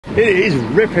It is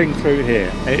ripping through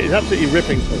here. It is absolutely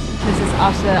ripping through. This is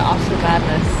utter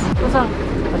madness. What's up?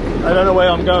 I don't know where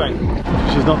I'm going.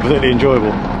 She's not particularly enjoyable.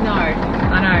 No,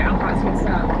 I know, I'm quite stressed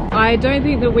out. I don't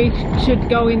think that we should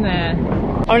go in there.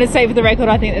 I want to say for the record,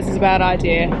 I think this is a bad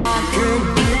idea.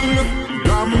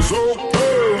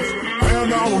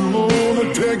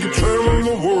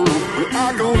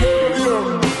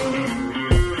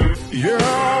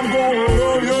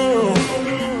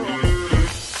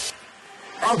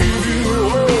 I'll give you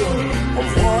all of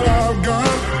what I've got.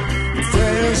 The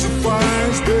fancy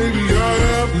finds, baby, I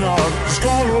have not. Just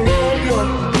gonna love you.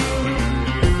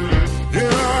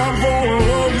 Yeah, I'm gonna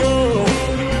love you.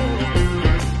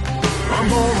 I'm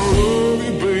gonna love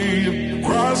you, baby.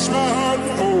 Cross my heart,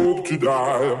 hope to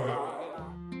die.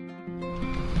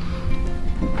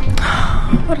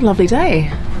 What a lovely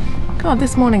day. God,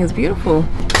 this morning is beautiful.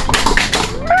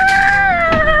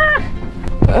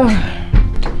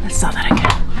 Let's start that again.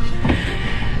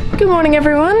 Good morning,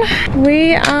 everyone.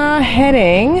 We are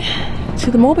heading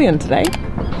to the Morbihan today.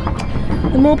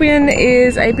 The Morbihan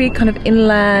is a big kind of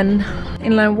inland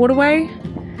waterway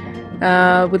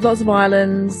with lots of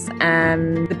islands,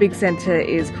 and the big centre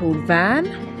is called Van,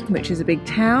 which is a big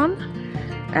town,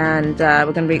 and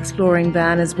we're going to be exploring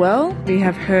Van as well. We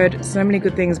have heard so many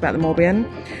good things about the Morbihan.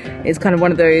 It's kind of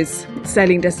one of those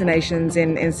sailing destinations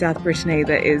in South Brittany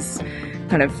that is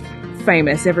kind of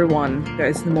famous. Everyone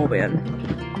goes to the Morbihan,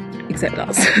 except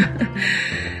us.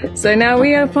 So now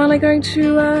we are finally going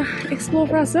to explore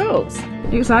for ourselves.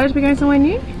 You excited to be going somewhere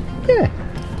new? Yeah.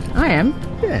 I am.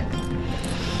 Yeah.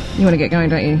 You want to get going,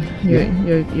 don't you?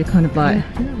 You're kind of like... Yeah.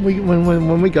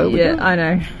 When we go, we yeah, go. I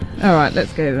know. All right,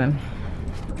 let's go then.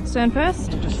 Stern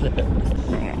first? Just slip it.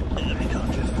 Okay. Let me go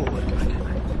just forward.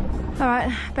 All right,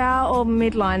 bow or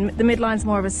midline? The midline's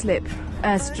more of a slip,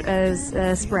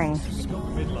 spring.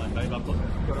 Midline, babe. I've got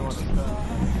to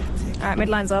All right,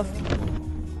 midline's off.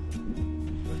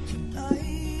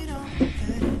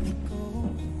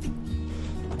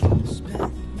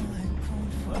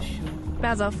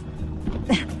 Bow's off.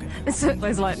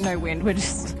 There's like no wind, we're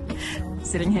just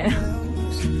sitting here.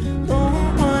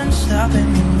 No one's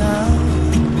stopping me now.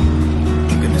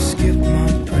 I'm gonna skip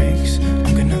my breaks.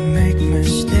 I'm gonna make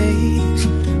mistakes.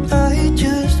 I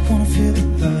just wanna feel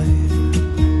alive.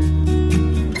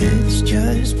 It's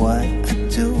just what I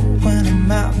do when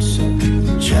I'm out. So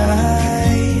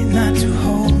try not to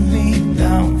hold me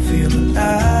down. Feel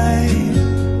alive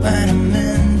when I'm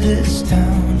in this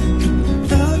town.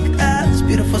 Look at these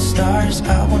beautiful stars.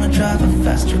 I wanna drive a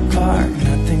faster car.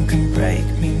 Nothing can break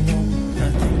me, no,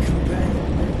 nothing can break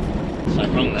me.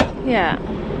 Something wrong there. Yeah.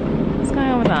 What's going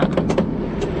on with that?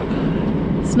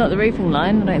 It's not the reefing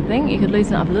line, I don't think. You could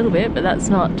loosen it up a little bit, but that's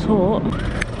not taut.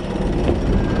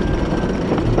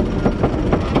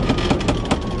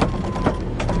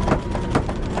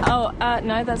 Oh,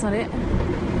 no, that's not it.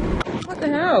 What the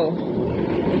hell?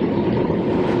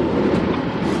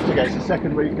 Okay, it's the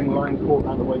second reefing line caught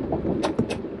out of the way.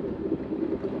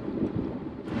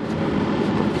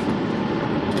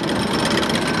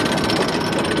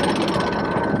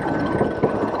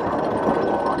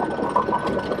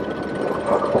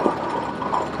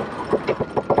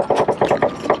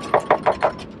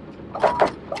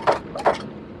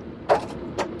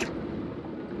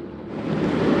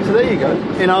 So there you go.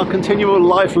 In our continual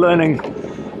life learning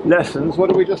lessons, what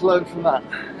did we just learn from that?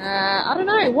 I don't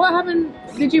know. What happened?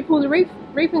 Did you pull the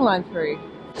reefing line through?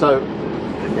 So,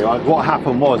 you know, what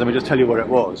happened was, let me just tell you what it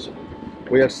was.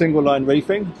 We have single line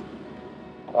reefing.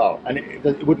 Oh, and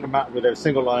it wouldn't matter whether it was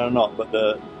single line or not, but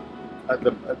at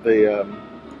the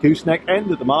gooseneck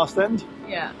end, at the mast end,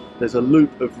 Yeah. there's a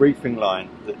loop of reefing line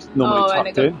that's normally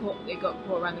tucked in. It got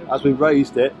caught around the... As we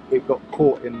raised it, it got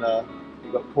caught on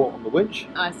the winch.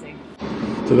 I see.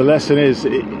 So the lesson is,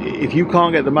 if you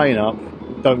can't get the main up,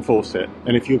 don't force it.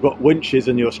 And if you've got winches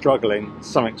and you're struggling,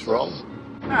 something's wrong.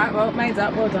 Alright, well, main's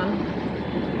up, well done.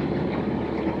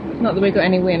 Not that we got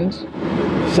any wind.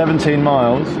 17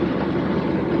 miles,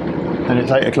 and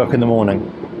it's 8 o'clock in the morning,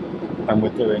 and we're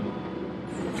doing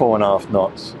 4.5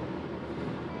 knots.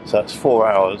 So that's 4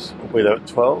 hours. We're there at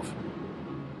 12.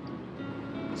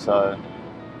 So,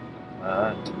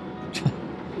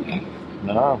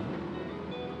 no.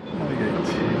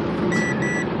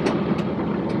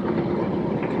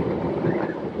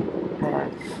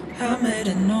 I made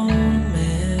a moment.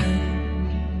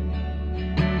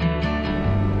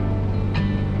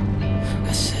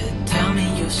 I said, tell me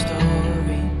your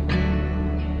story.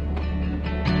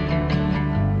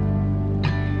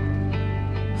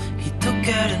 He took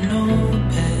out a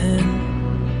notepad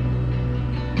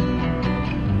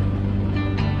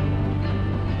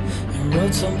and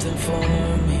wrote something for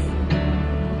me.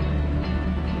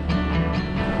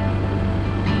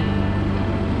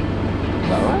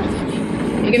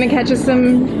 You're gonna catch us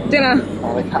some dinner.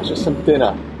 Oh, they catch us some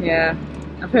dinner. Yeah,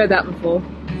 I've heard that before.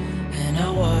 And I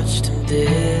watched him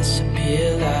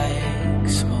disappear like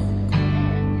smoke.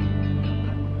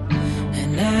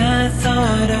 And I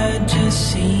thought I'd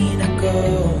just seen a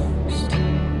ghost.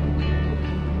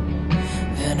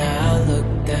 Then I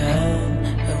looked down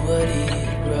at what he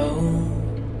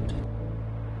wrote.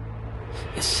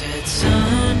 It said,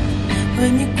 son,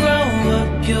 when you grow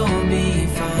up you'll be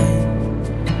fine.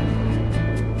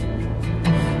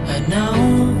 I know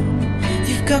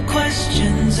you've got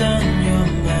questions on your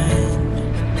mind.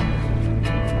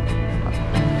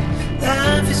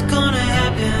 Life is gonna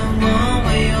happen one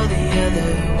way or the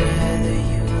other, whether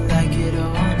you like it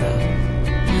or not.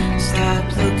 Stop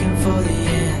looking for the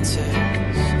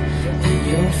answers and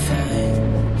you'll find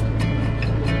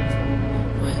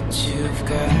what you've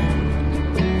got.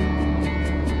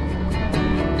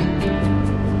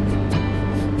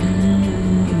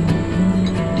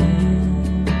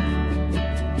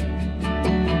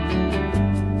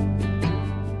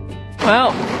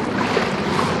 Well,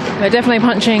 we're definitely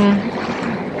punching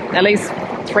at least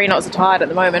 3 knots of tide at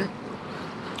the moment.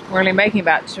 We're only making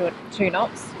about two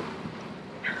knots.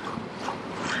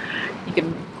 You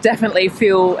can definitely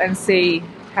feel and see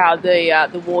how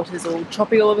the water's all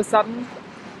choppy all of a sudden.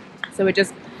 So we're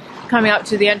just coming up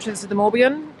to the entrance of the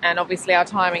Morbihan, and obviously our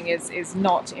timing is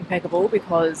not impeccable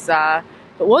because if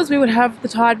it was, we would have the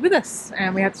tide with us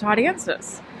and we had the tide against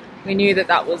us. We knew that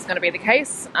that was going to be the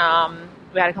case.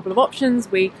 We had a couple of options.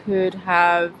 We could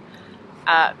have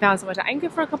found somewhere to anchor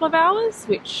for a couple of hours,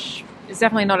 which is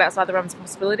definitely not outside the realms of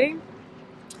possibility.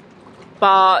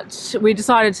 But we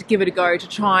decided to give it a go to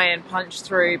try and punch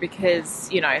through because,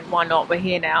 you know, why not? We're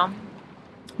here now.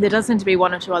 There does seem to be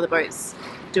 1 or 2 other boats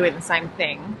doing the same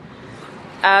thing.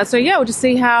 So yeah, we'll just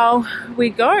see how we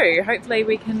go. Hopefully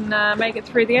we can make it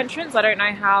through the entrance. I don't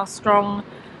know how strong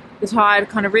the tide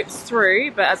kind of rips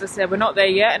through, but as I said, we're not there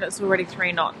yet and it's already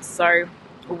 3 knots. So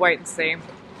we'll wait and see.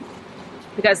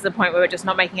 If it gets to the point where we're just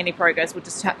not making any progress, we'll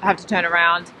just have to turn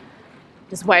around,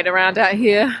 just wait around out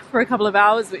here for a couple of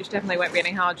hours, which definitely won't be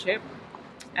any hardship,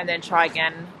 and then try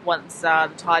again once the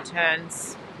tide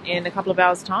turns in a couple of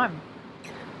hours' time.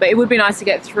 But it would be nice to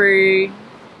get through.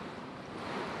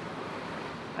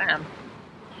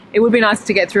 It would be nice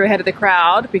to get through ahead of the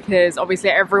crowd because obviously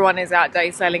everyone is out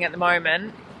day sailing at the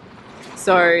moment.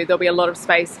 So there'll be a lot of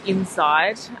space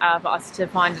inside for us to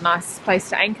find a nice place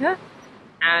to anchor.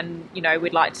 And, you know,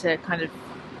 we'd like to kind of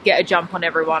get a jump on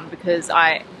everyone because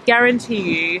I guarantee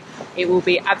you it will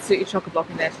be absolutely chock-a-block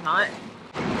in there tonight.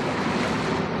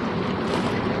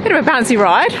 Bit of a bouncy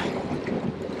ride.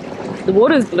 The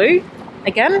water's blue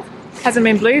again. Hasn't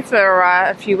been blue for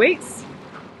a few weeks.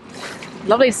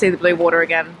 Lovely to see the blue water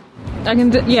again. I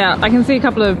can see a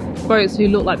couple of boats who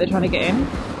look like they're trying to get in.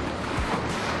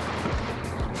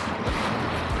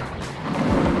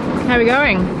 How are we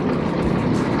going?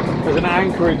 There's an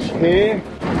anchorage here.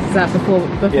 Is that before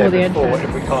the entrance?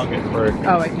 If we can't get through.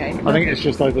 Oh, okay. I think it's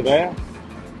just over there.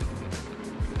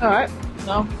 Alright,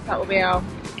 well, that will be our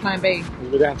plan B.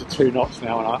 We're down to 2 knots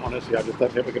now, and honestly, I just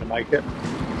don't think we're going to make it.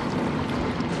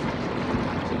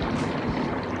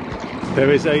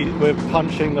 We're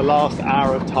punching the last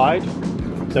hour of tide,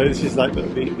 so this is like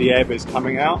the ebb is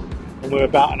coming out, and we're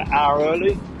about an hour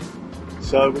early.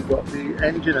 So we've got the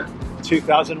engine at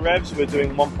 2,000 revs, we're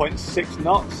doing 1.6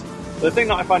 knots. The thing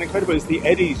that I find incredible is the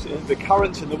eddies, the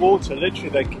currents in the water, literally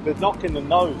they're knocking the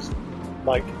nose,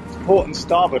 like port and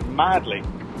starboard, madly.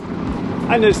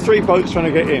 And there's 3 boats trying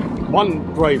to get in. One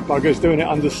brave bugger's doing it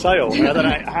under sail. I don't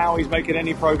know how he's making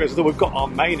any progress. We've got our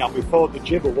main up, we thought the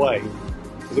jib away,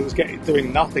 because it was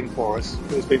doing nothing for us.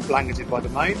 It was being blanketed by the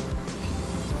main.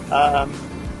 But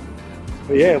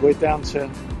yeah, we're down to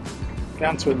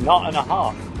a knot and a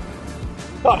half.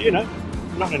 But you know,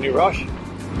 I'm not in any rush.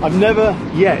 I've never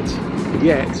yet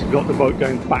got the boat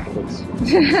going backwards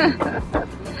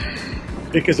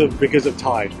because of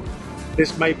tide.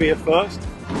 This may be a first.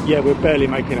 Yeah, we're barely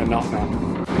making a knot now.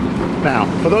 Now,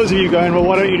 for those of you going, well,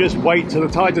 why don't you just wait till the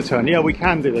tide to turn? Yeah, we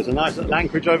can do. There's a nice little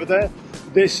anchorage over there.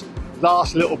 This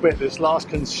last little bit, this last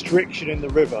constriction in the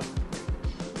river,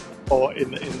 or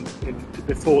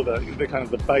before the kind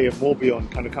of the Bay of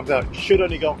Morbihan kind of comes out, should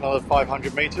only go on for another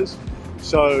 500 meters.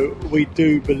 So I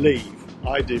do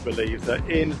believe that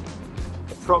in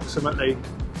approximately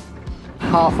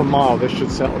half a mile this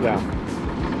should settle down.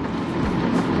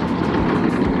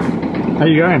 How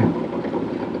you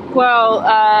going? Well,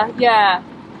 yeah,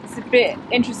 it's a bit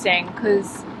interesting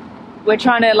because we're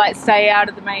trying to like stay out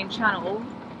of the main channel,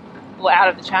 or out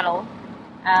of the channel,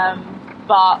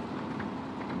 but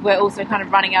we're also kind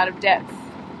of running out of depth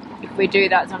if we do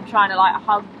that. So I'm trying to like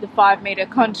hug the 5 meter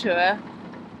contour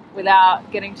without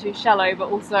getting too shallow, but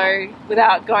also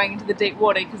without going into the deep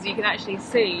water, because you can actually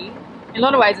see, in a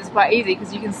lot of ways it's quite easy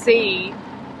because you can see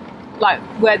like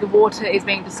where the water is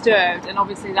being disturbed, and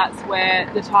obviously that's where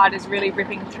the tide is really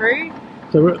ripping through.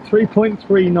 So we're at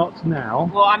 3.3 knots now.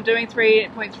 Well, I'm doing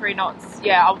 3.3 knots.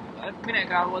 Yeah, a minute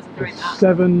ago I wasn't doing that.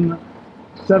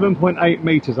 7.8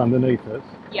 meters underneath us.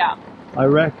 Yeah. I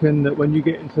reckon that when you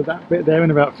get into that bit there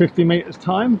in about 50 meters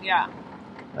time, Yeah.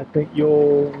 I think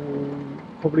you'll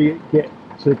probably get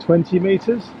to 20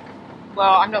 meters.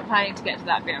 Well, I'm not planning to get to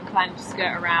that bit. I'm planning to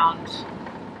skirt around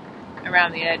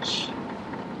the edge.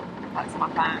 That's my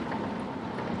plan.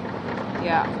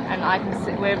 Yeah, and I can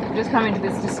see we're just coming to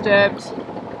this disturbed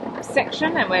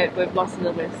section, and we've lost a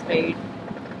little bit of speed.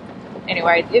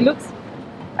 Anyway, it looks,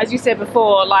 as you said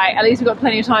before, like at least we've got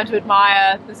plenty of time to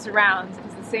admire the surrounds,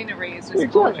 because the scenery is just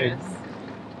gorgeous.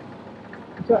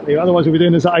 Exactly. Otherwise, we'll be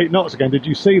doing this at 8 knots again. Did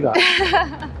you see that?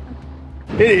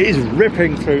 It is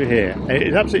ripping through here. It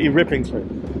is absolutely ripping through.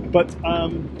 But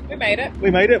we made it. We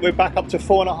made it. We're back up to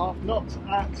 4.5 knots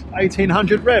at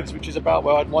 1800 revs, which is about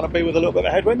where I'd want to be with a little bit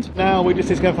of headwind. Now we just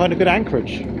need to go and find a good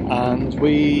anchorage, and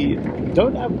we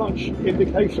don't have much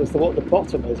indication as to what the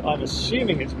bottom is. I'm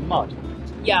assuming it's mud.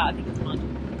 Yeah, I think it's mud.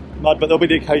 Mud, but there'll be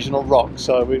the occasional rock,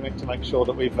 so we need to make sure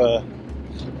that we've got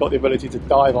the ability to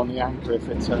dive on the anchor if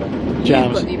it jams.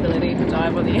 You've got the ability to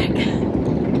dive on the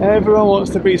anchor. Everyone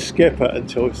wants to be skipper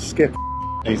until skipper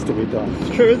needs to be done.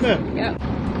 It's true, isn't it? Yeah.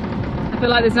 I feel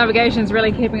like this navigation is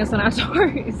really keeping us on our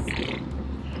toes.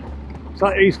 It's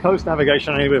like East Coast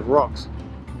navigation, only with rocks.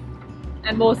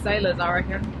 And more sailors, I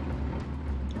reckon.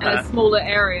 And a smaller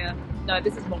area. No,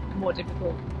 this is more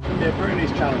difficult. Yeah, Britain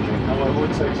is challenging. I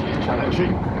would say it's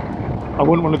challenging. I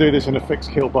wouldn't want to do this in a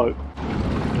fixed keel boat.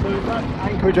 So that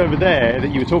anchorage over there that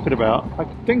you were talking about, I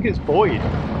think it's buoyed.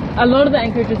 A lot of the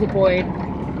anchorages are buoyed.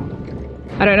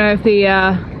 I don't know if the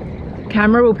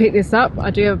camera will pick this up. I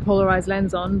do have a polarized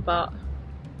lens on, but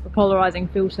the polarizing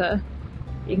filter,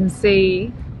 you can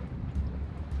see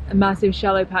a massive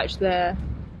shallow patch there.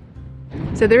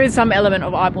 So there is some element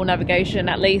of eyeball navigation,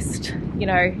 at least. You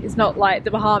know, it's not like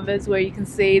the Bahamas where you can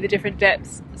see the different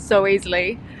depths so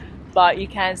easily, but you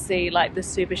can see like the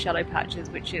super shallow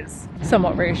patches, which is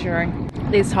somewhat reassuring.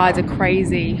 These tides are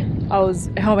crazy. I was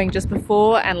helming just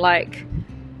before, and like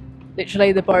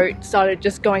literally the boat started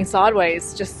just going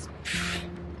sideways, just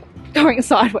going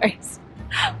sideways.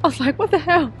 I was like, what the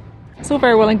hell? It's all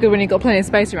very well and good when you've got plenty of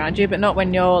space around you, but not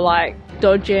when you're like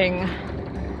dodging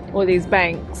all these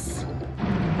banks.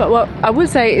 But what I would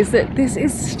say is that this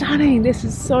is stunning. This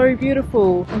is so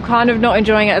beautiful. I'm kind of not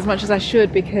enjoying it as much as I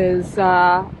should because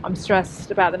I'm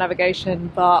stressed about the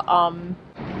navigation, but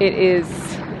it is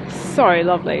so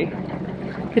lovely,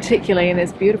 particularly in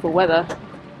this beautiful weather.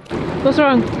 What's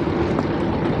wrong?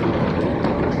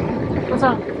 What's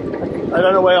wrong? I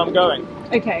don't know where I'm going.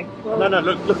 Okay. Well, No,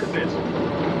 look at this.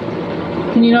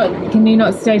 Can you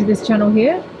not stay to this channel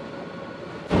here?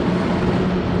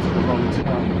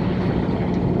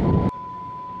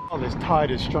 Oh, this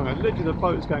tide is strong. And literally the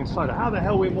boat's going sideways. How the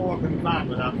hell are we more up in van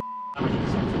without damaging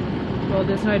something? Well,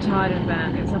 there's no tide in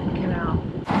van. It's up a canal.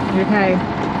 You okay?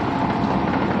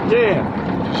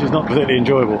 Yeah. She's not particularly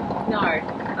enjoyable. No,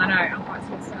 I know. I'm quite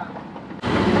stressed out.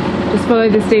 Just follow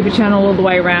this deeper channel all the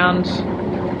way around,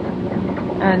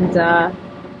 and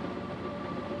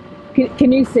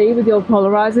can you see with your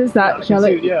polarizers that shallow?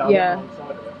 Yeah. Yeah.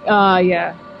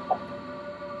 Yeah.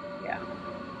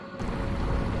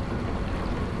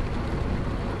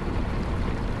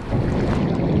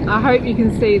 I hope you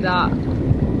can see that.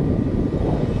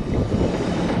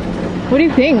 What do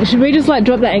you think? Should we just like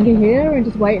drop the anchor here and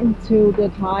just wait until the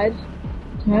tide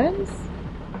turns?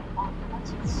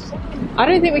 I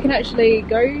don't think we can actually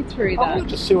go through that. I want to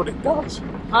just see what it does.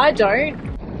 I don't.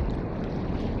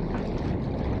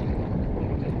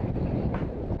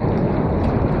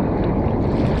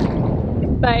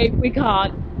 Babe, we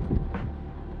can't.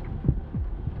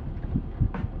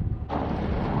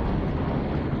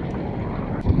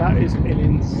 That is an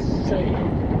insane.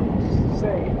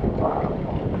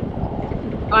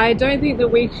 I don't think that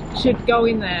we should go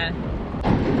in there.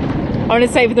 I want to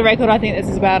say for the record, I think this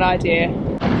is a bad idea.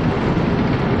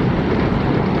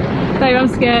 Babe, I'm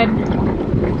scared.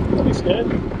 Don't be scared.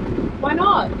 Why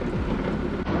not?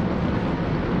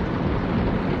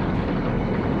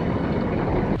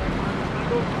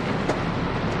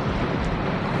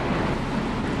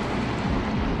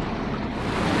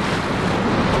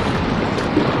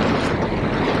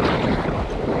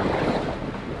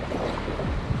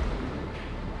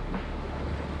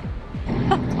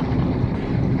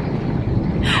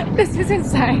 This is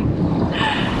insane.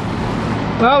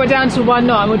 Well, we're down to 1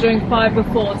 knot and we're doing 5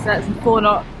 before, so that's a 4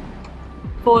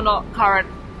 knot current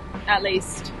at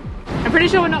least. I'm pretty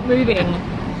sure we're not moving.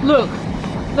 Look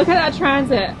at that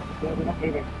transit. Yeah, we're not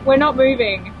moving. We're not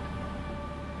moving.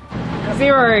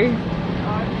 0.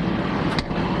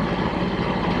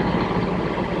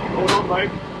 Hold on,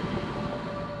 mate.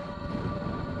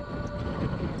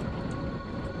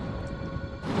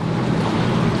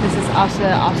 This is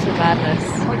utter madness.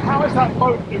 Like, how is that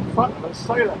boat in front of us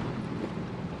sailing?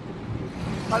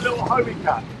 That little homie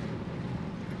cat.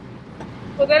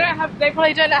 Well, they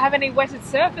probably don't have any wetted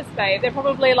surface, babe. They're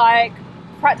probably like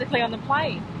practically on the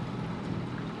plane.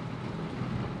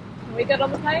 Can we get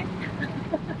on the plane?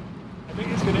 I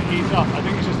think it's going to ease up. I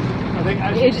think it's just. I think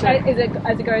as you said,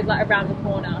 as it goes like around the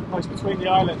corner. it's between the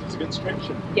islands. It's a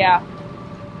constriction. Yeah.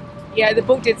 Yeah, the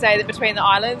book did say that between the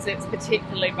islands it's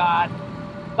particularly bad.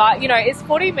 But, you know, it's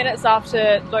 40 minutes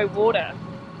after low water.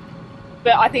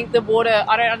 But I think the water,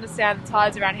 I don't understand the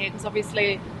tides around here because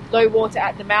obviously low water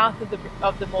at the mouth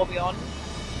of the Morbihan.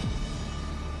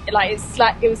 Like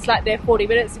it was slack there 40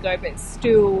 minutes ago, but it's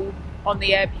still on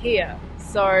the ebb here.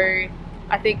 So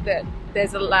I think that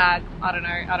there's a lag. I don't know.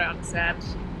 I don't understand.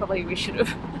 Probably we should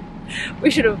have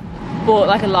bought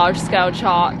like a large scale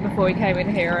chart before we came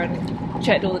in here and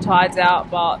checked all the tides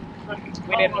out, but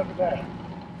we didn't. Over there.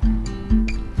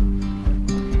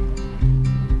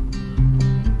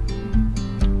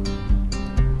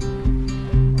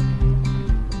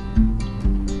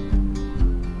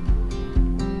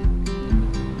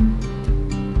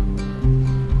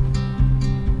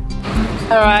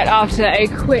 Alright, after a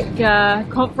quick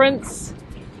conference,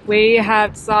 we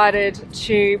have decided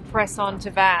to press on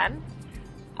to Van.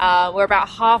 We're about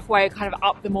halfway kind of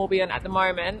up the Morbihan at the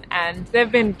moment, and there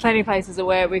have been plenty of places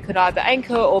where we could either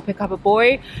anchor or pick up a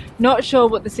buoy. Not sure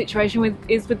what the situation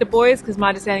is with the buoys, because my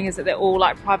understanding is that they're all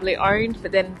like privately owned,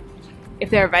 but then if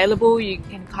they're available you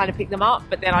can kind of pick them up,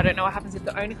 but then I don't know what happens if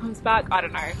the owner comes back. I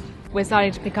don't know. We're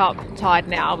starting to pick up tide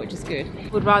now, which is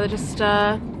good. Would rather just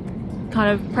kind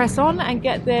of press on and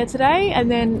get there today, and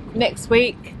then next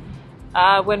week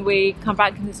when we come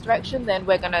back in this direction, then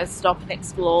we're going to stop and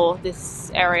explore this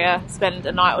area, spend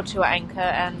a night or two at anchor,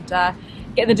 and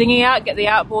get the dinghy out, get the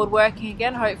outboard working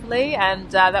again hopefully, and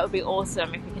that would be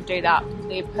awesome if we can do that.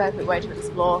 The perfect way to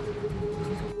explore.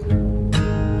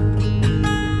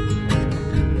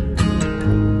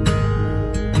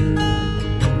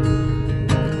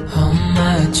 Oh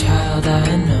my child,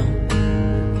 I know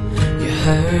you're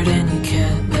hurt and you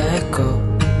can't let go.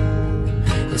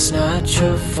 It's not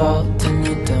your fault and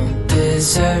you don't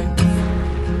deserve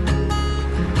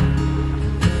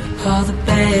all the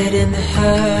bad and the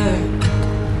hurt.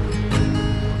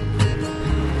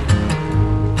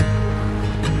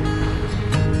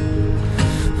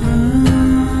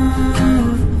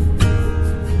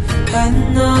 I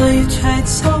know you tried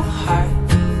so hard.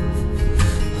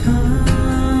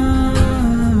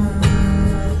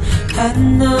 I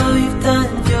know you've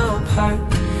done your part.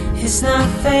 It's not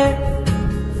fair.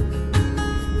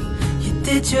 You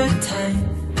did your time.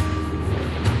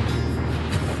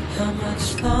 How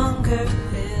much longer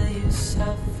will you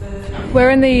suffer? We're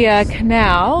in the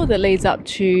canal that leads up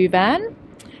to Van,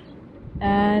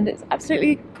 and it's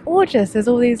absolutely gorgeous. There's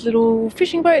all these little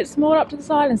fishing boats moored up to the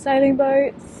side and sailing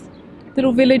boats,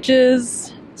 little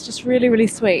villages. It's just really, really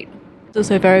sweet. It's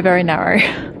also very, very narrow.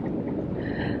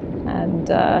 And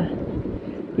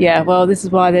yeah, well, this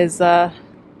is why there's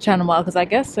channel markers, I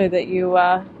guess, so that you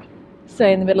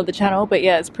stay in the middle of the channel. But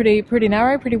yeah, it's pretty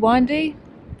narrow, pretty windy,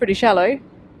 pretty shallow,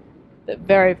 but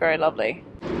very, very lovely.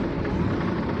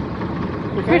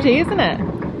 Okay. Pretty, isn't it?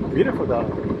 Beautiful,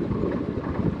 darling.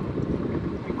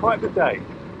 Quite a good day.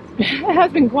 It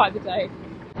has been quite the day.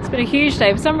 It's been a huge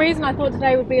day. For some reason I thought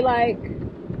today would be like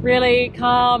really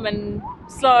calm and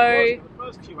slow. The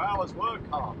first few hours were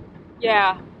calm.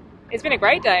 Yeah, it's been a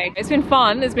great day. It's been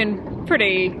fun. It's been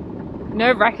pretty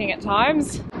nerve-wracking at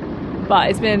times, but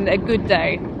it's been a good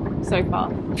day so far.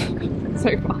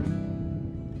 So far.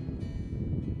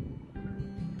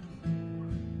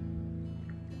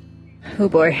 Oh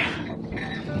boy.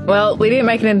 Well, we didn't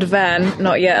make it into Van,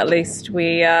 not yet at least.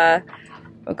 We were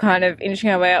kind of inching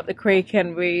our way up the creek,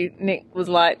 and Nick was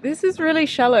like, this is really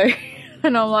shallow.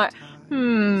 And I'm like,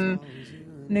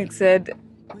 Nick said,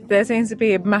 there seems to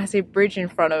be a massive bridge in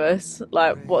front of us.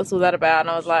 Like, what's all that about? And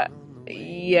I was like,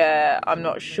 yeah, I'm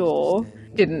not sure.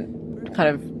 Didn't kind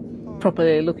of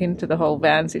properly look into the whole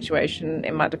Van situation.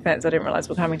 In my defense, I didn't realize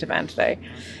we're coming to Van today.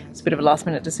 It's a bit of a last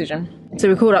minute decision. So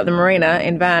we called up the marina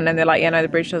in Van, and they're like, yeah, no, the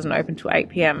bridge doesn't open till 8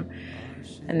 p.m.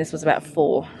 And this was about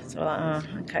 4. So we're like, oh,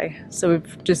 okay. So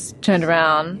we've just turned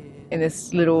around in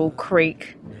this little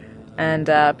creek and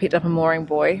picked up a mooring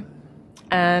buoy.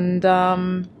 And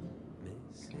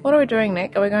what are we doing,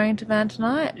 Nick? Are we going to van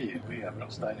tonight? Yeah, we are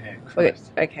not staying here.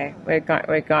 Okay, we're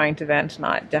going to van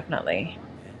tonight, definitely.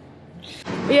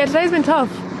 But yeah, today's been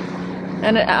tough,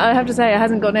 and I have to say it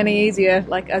hasn't gotten any easier.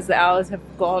 Like as the hours have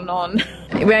gone on,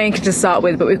 we anchored to start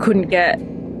with, but we couldn't get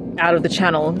out of the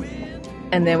channel.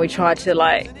 And then we tried to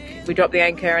we dropped the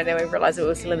anchor, and then we realised it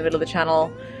was still in the middle of the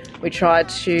channel. We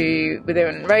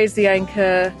then raised the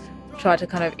anchor, tried to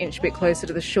kind of inch a bit closer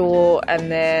to the shore,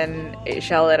 and then it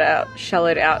shallowed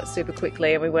out super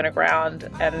quickly, and we went aground,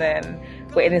 and then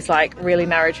we're in this really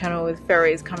really channel with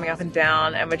ferries coming up and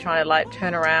down, and we're trying to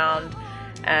turn around,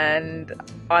 and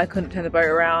I couldn't turn the boat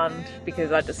around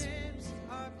because I just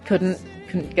couldn't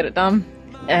get it done.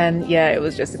 And yeah, it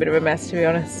was just a bit of a mess, to be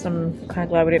honest. I'm kind of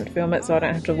glad we didn't film it so I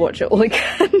don't have to watch it all again.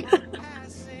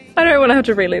 I don't want to have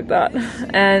to relive that.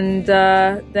 And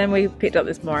then we picked up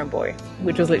this mooring buoy,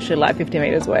 which was literally 50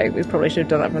 metres away. We probably should have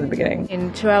done that from the beginning.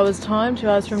 In 2 hours time, 2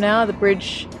 hours from now, the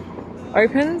bridge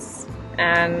opens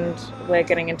and we're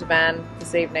getting into van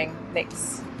this evening.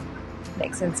 Nick's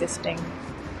insisting.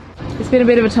 It's been a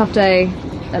bit of a tough day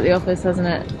at the office, hasn't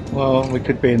it? Well, we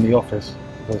could be in the office.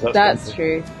 That's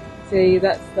true. See,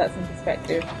 that's in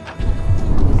perspective.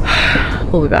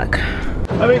 We'll be back.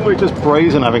 I think we're just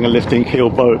brazen having a lifting keel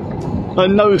boat.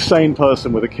 No sane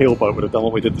person with a keel boat would have done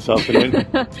what we did this afternoon.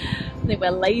 I think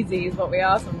we're lazy is what we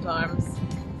are sometimes.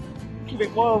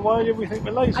 Why do we think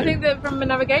we're lazy? I think that from a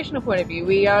navigational point of view,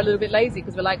 we are a little bit lazy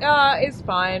because we're it's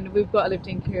fine, we've got a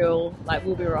lifting keel,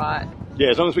 we'll be right. Yeah,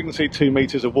 as long as we can see 2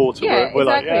 metres of water, yeah, we're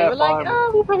exactly. we're fine.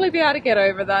 We'll probably be able to get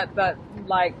over that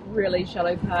really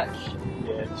shallow patch.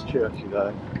 Yeah, it's churchy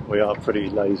though. We are pretty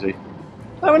lazy.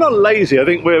 No, we're not lazy. I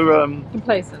think we're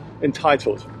complacent.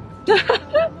 Entitled.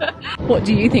 What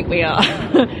do you think we are?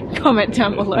 Comment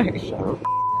down below.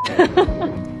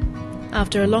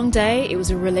 After a long day, it was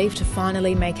a relief to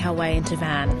finally make our way into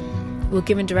van. We were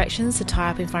given directions to tie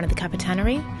up in front of the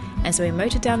Capitanary, and so we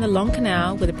motored down the long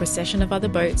canal with a procession of other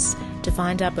boats to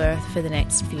find our berth for the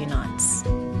next few nights.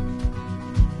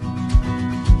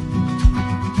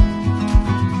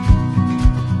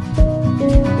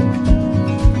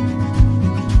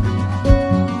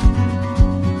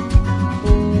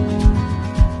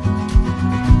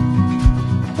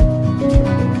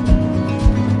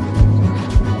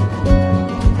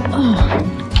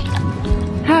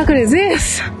 How good is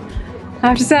this? I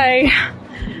have to say,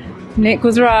 Nick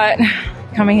was right.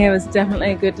 Coming here was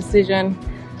definitely a good decision.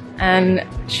 And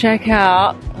check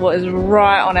out what is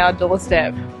right on our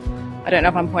doorstep. I don't know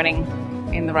if I'm pointing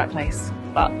in the right place,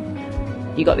 but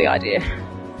you got the idea.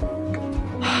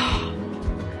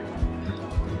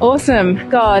 Awesome.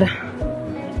 God,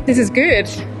 this is good.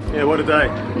 Yeah, what a day.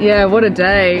 Yeah, what a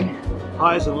day.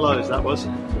 Highs and lows, that was.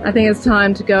 I think it's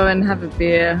time to go and have a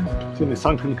beer. It's in the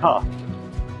sunken car.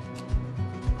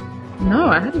 No,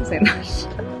 I hadn't seen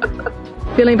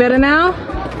that. Feeling better now?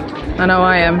 I know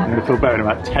I am. I'm going to feel better in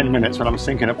about 10 minutes when I'm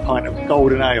sinking a pint of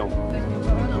golden ale.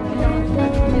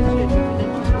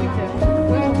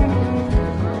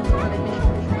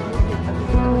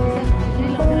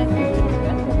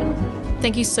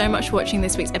 Thank you so much for watching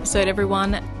this week's episode,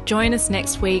 everyone. Join us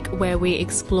next week where we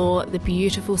explore the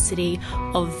beautiful city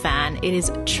of Vannes. It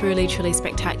is truly, truly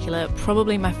spectacular.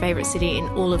 Probably my favourite city in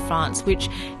all of France, which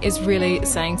is really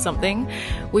saying something.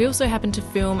 We also happened to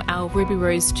film our Ruby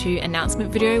Rose 2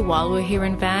 announcement video while we were here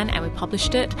in Vannes, and we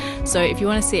published it. So if you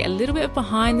want to see a little bit of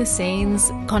behind the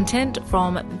scenes content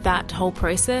from that whole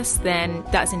process, then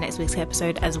that's in next week's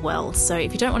episode as well. So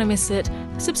if you don't want to miss it,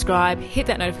 subscribe, hit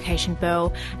that notification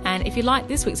bell, and if you like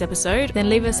this week's episode, then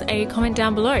leave us a comment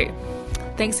down below.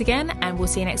 Thanks again, and we'll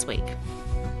see you next week.